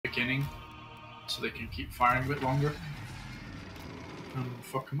beginning, so they can keep firing a bit longer and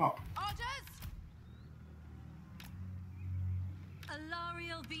fuck them up. Orders!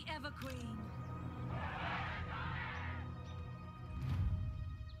 Alariel the Everqueen.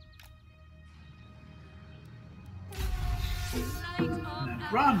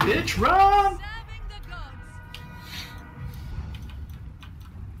 Run, bitch, run! Serving the gods.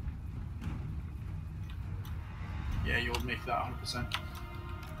 Yeah, you'll make that 100%. Of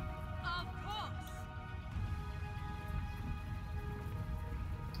course.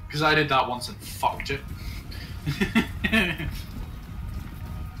 Because I did that once and fucked it.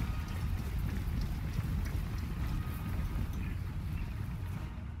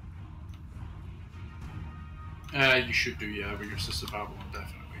 You should do, yeah, with your sister Babylon,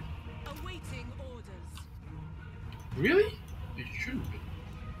 definitely. Awaiting orders. Really? You shouldn't be.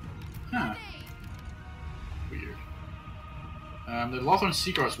 Huh. Weird. The Lothern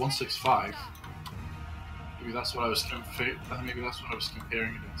Seaguard's 165. Maybe that's what I was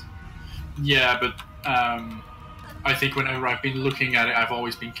comparing against. Yeah, but I think whenever I've been looking at it, I've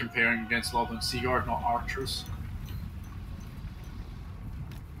always been comparing against Lothern Seaguard, not archers.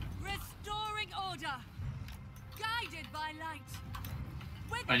 Restoring order. Guided by light.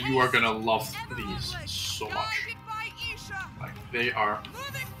 With And you are haste, gonna love ever these onward. so much. Guided by Isha. Like, they are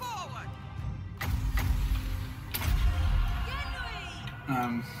Moving forward.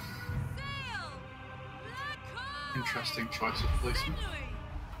 um, Sail. Lacour. interesting choice of placement. Louis.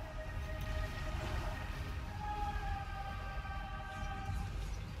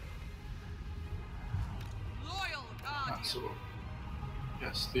 Loyal guardian. So,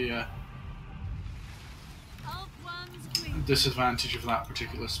 yes, the Alt one's queen. disadvantage of that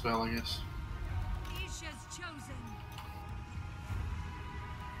particular spell, I guess. Isha's chosen.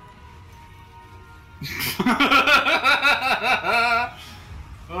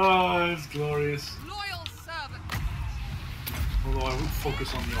 Oh, it's glorious. Loyal servant. Although I would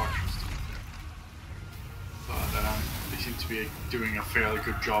focus on the archers, to be fair. But they seem to be doing a fairly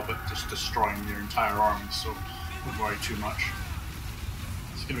good job at just destroying their entire army, so don't worry too much.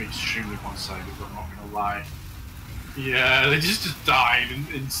 It's going to be extremely one-sided, I'm not going to lie. Yeah, they just died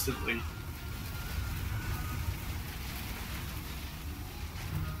instantly.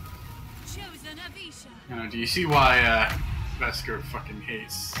 Chosen of Isha. You know, do you see why Vesker fucking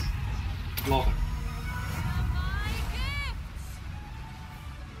hates Lothar? My gifts.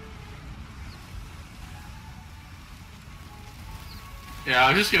 Yeah, I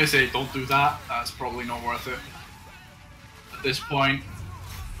was just gonna say, don't do that. That's probably not worth it. At this point,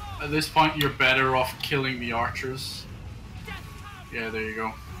 you're better off killing the archers. Yeah, there you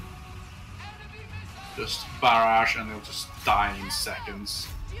go. Just barrage, and they'll just die in seconds.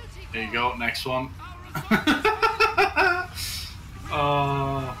 There you go. Next one.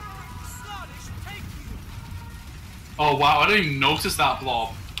 Oh wow! I didn't even notice that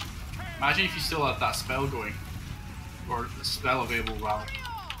blob. Imagine if you still had that spell going. Or the spell available, rather.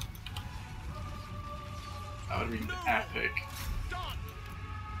 That would have been epic.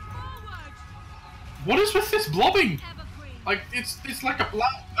 What is with this blobbing? Like, it's like a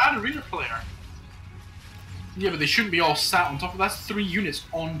bad arena player. Yeah, but they shouldn't be all sat on top of... That's 3 units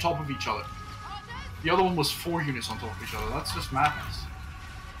on top of each other. The other one was 4 units on top of each other. That's just madness.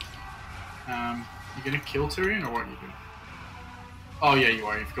 You gonna kill Tyrion, or what are you doing? Oh yeah, you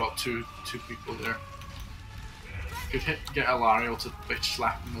are. You've got two people there. Could get Alariel to bitch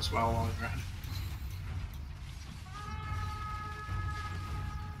slap him as well while he's around.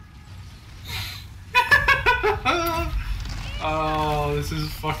 Oh, this is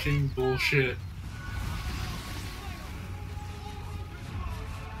fucking bullshit.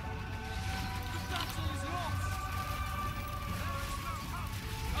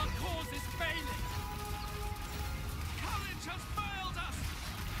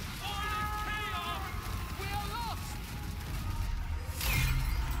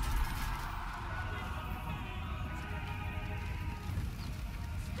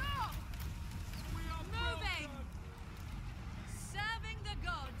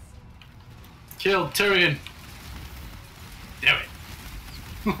 Kill Tyrion! Damn it.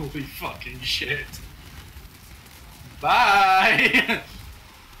 Holy fucking shit. Bye!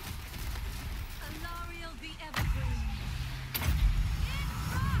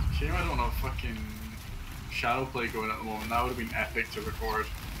 Shame I don't have fucking shadow play going at the moment. That would have been epic to record.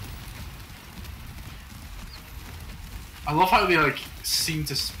 I love how they like seem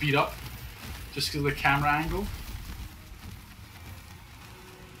to speed up just because of the camera angle.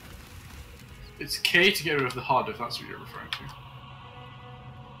 It's K to get rid of the HUD, if that's what you're referring to.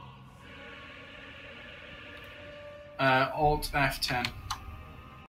 Alt F10.